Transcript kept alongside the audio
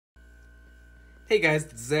Hey guys,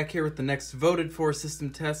 it's Zach here with the next voted for system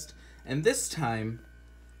test, and this time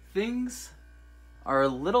things are a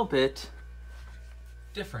little bit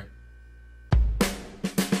different.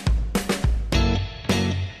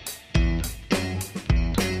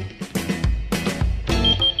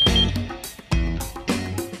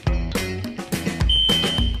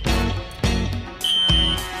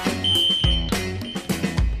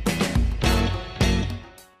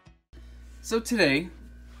 So today,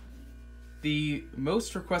 the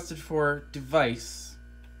most requested for device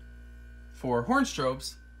for horn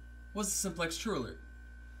strobes was the Simplex TrueAlert,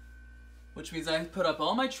 which means I put up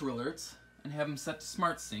all my TrueAlerts and have them set to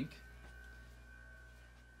Smart Sync.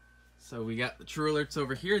 So we got the TrueAlerts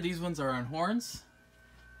over here. These ones are on horns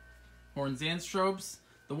and strobes.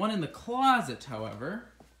 The one in the closet, however,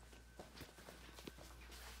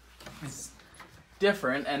 is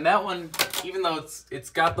different, and that one, even though it's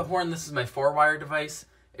got the horn, this is my 4-wire device.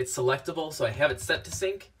 It's selectable, so I have it set to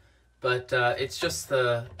sync, but it's just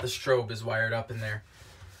the strobe is wired up in there.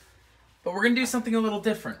 But we're gonna do something a little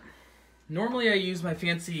different. Normally I use my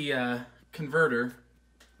fancy converter.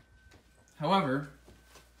 However,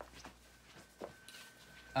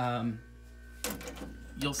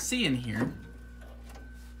 you'll see in here,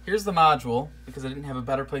 here's the module. Because I didn't have a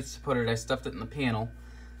better place to put it, I stuffed it in the panel.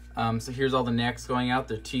 So here's all the NACs going out.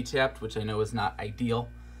 They're T-tapped, which I know is not ideal.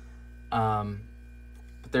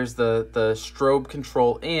 But there's the strobe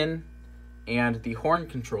control in and the horn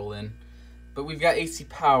control in. But we've got AC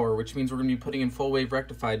power, which means we're going to be putting in full wave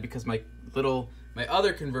rectified because my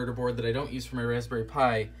other converter board that I don't use for my Raspberry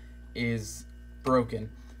Pi is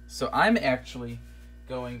broken. So I'm actually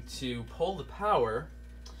going to pull the power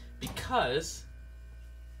because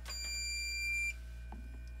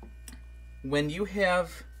when you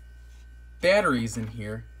have batteries in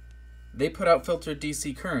here, they put out filtered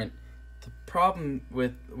DC current. The problem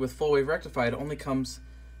with full wave rectified only comes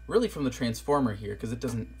really from the transformer here because it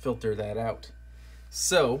doesn't filter that out.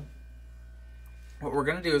 So what we're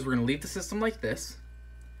going to do is we're going to leave the system like this,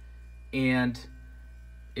 and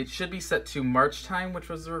it should be set to March time, which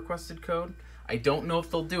was the requested code. I don't know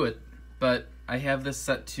if they'll do it, but I have this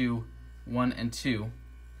set to 1 and 2.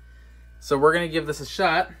 So we're going to give this a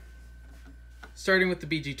shot, starting with the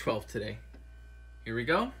BG12 today. Here we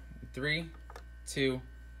go. 3, 2,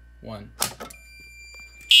 1.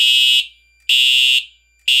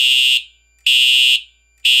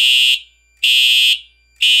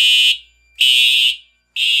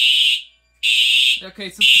 Okay,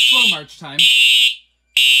 so it's a slow march time.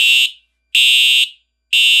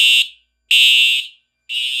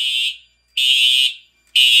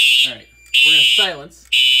 Alright, we're going to silence.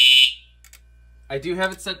 I do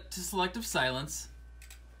have it set to selective silence.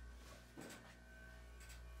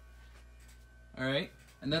 Alright,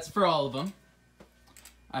 and that's for all of them.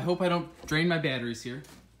 I hope I don't drain my batteries here.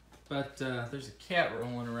 But there's a cat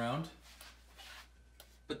rolling around.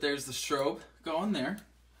 But there's the strobe going there.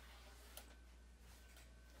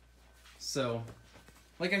 So,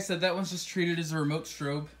 like I said, that one's just treated as a remote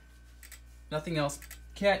strobe. Nothing else.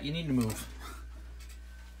 Cat, you need to move.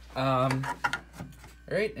 Alright,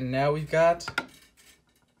 and now we've got...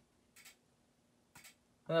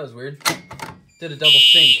 Oh, that was weird. Did a double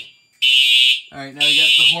sync. Alright, now we got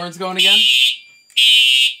the horns going again.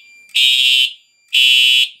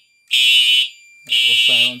 Right, we'll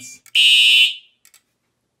silence.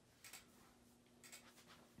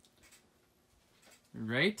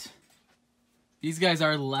 Right. These guys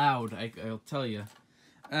are loud, I'll tell you.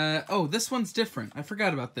 Oh, this one's different. I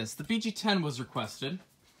forgot about this. The BG10 was requested.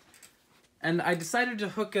 And I decided to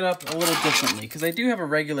hook it up a little differently, because I do have a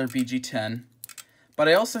regular BG10, but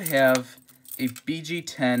I also have a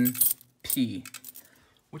BG10P,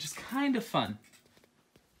 which is kind of fun.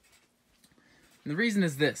 And the reason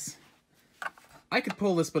is this. I could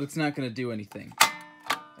pull this, but it's not going to do anything.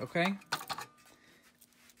 Okay?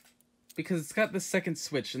 Because it's got this second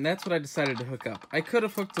switch, and that's what I decided to hook up. I could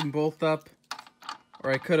have hooked them both up,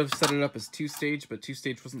 or I could have set it up as 2-stage, but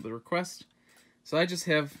 2-stage wasn't the request. So I just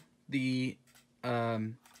have the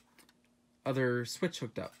other switch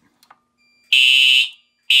hooked up.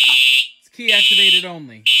 It's key activated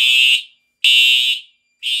only.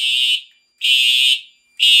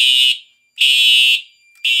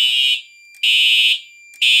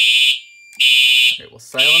 Alright, we'll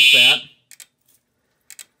silence that.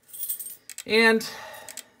 And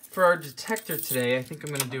for our detector today, I think I'm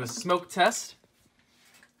going to do a smoke test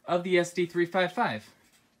of the SD355.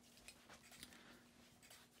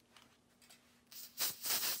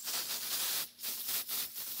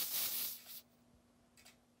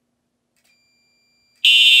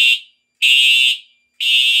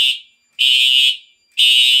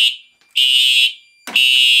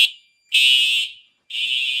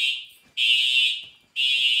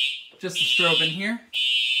 just a strobe in here.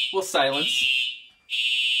 We'll silence.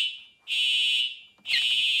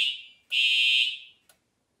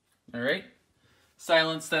 All right,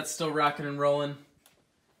 silence, that's still rocking and rolling.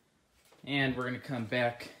 And we're gonna come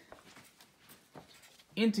back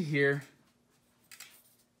into here.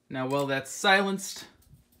 Now while that's silenced,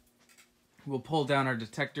 we'll pull down our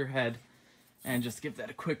detector head and just give that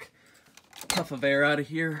a quick puff of air out of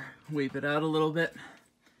here, wave it out a little bit.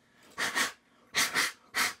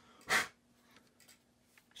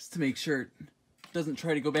 Just to make sure it doesn't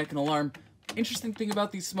try to go back and alarm. Interesting thing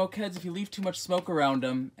about these smoke heads, if you leave too much smoke around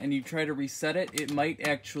them and you try to reset it, it might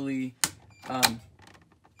actually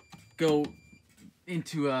go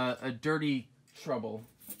into a dirty trouble,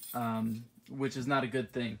 which is not a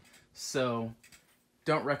good thing. So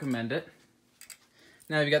don't recommend it.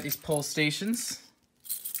 Now you've got these pull stations.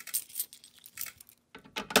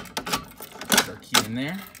 Put our key in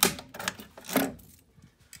there.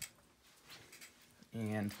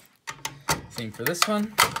 And same for this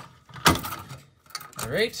one. All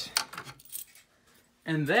right.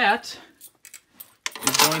 And that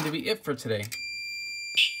is going to be it for today.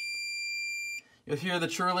 You'll hear the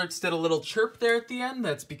TrueAlerts did a little chirp there at the end.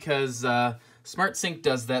 That's because SmartSync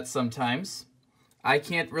does that sometimes. I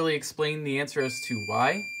can't really explain the answer as to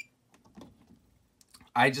why.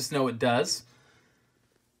 I just know it does.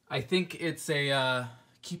 I think it's a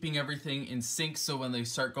keeping everything in sync so when they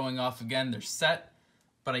start going off again, they're set.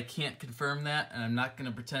 But I can't confirm that, and I'm not going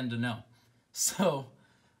to pretend to know. So,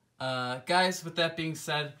 guys, with that being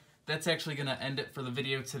said, that's actually going to end it for the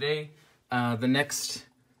video today. The next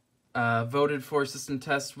voted for system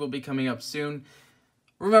test will be coming up soon.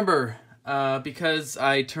 Remember, because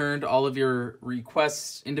I turned all of your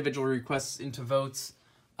requests, individual requests, into votes,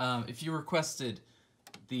 if you requested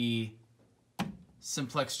the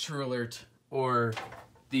Simplex TrueAlert or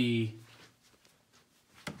the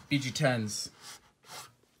BG10s,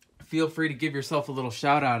 feel free to give yourself a little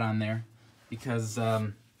shout out on there, because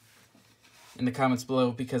in the comments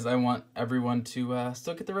below, because I want everyone to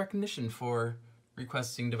still get the recognition for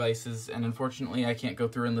requesting devices, and unfortunately I can't go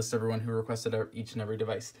through and list everyone who requested each and every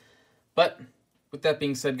device. But with that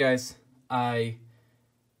being said, guys, I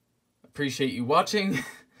appreciate you watching.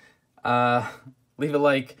 Leave a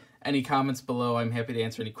like, any comments below, I'm happy to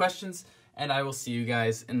answer any questions, and I will see you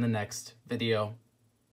guys in the next video.